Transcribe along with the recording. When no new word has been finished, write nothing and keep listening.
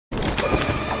Looks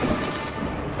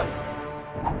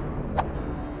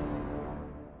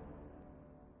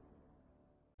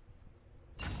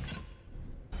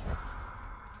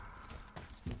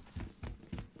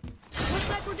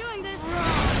like we're doing this.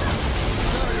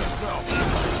 Prepare yourself.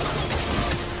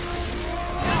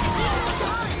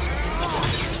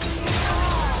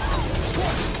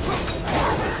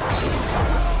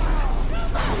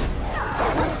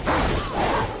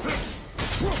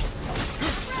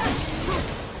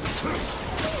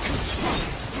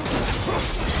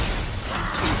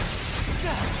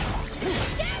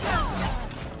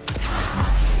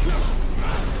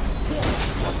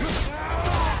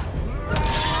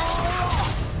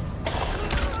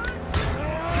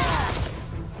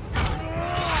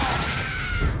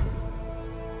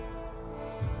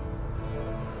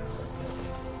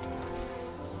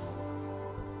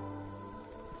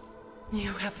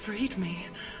 You have freed me.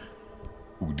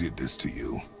 Who did this to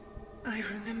you? I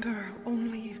remember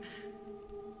only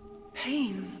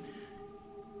pain.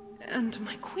 And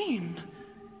my queen.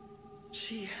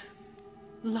 She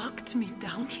locked me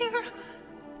down here?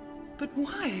 But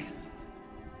why?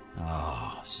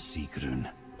 Ah, Sigrun.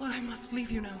 I must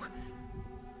leave you now.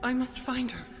 I must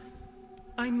find her.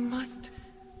 I must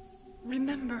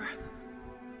remember.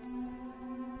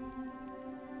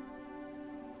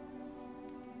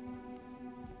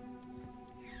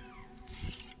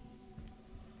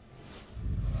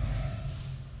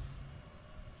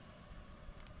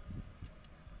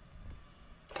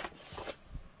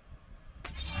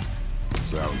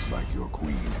 Sounds like your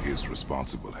queen is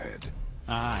responsible, Head.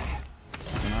 Aye.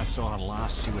 When I saw her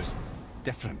last, she was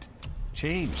different.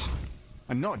 Changed.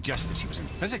 And not just that she was in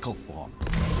physical form.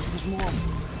 She was more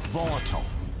volatile.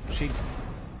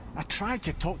 I tried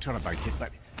to talk to her about it,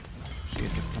 but she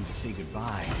had just come to say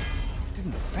goodbye. I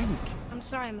didn't think. I'm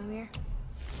sorry, Mimir.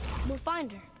 We'll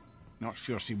find her. Not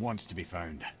sure she wants to be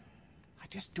found. I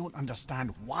just don't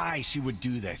understand why she would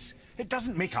do this. It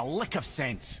doesn't make a lick of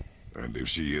sense. And if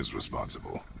she is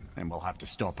responsible? Then we'll have to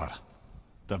stop her.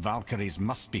 The Valkyries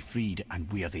must be freed, and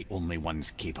we're the only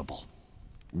ones capable.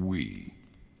 We?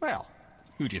 Well,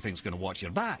 who do you think's gonna watch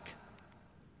your back?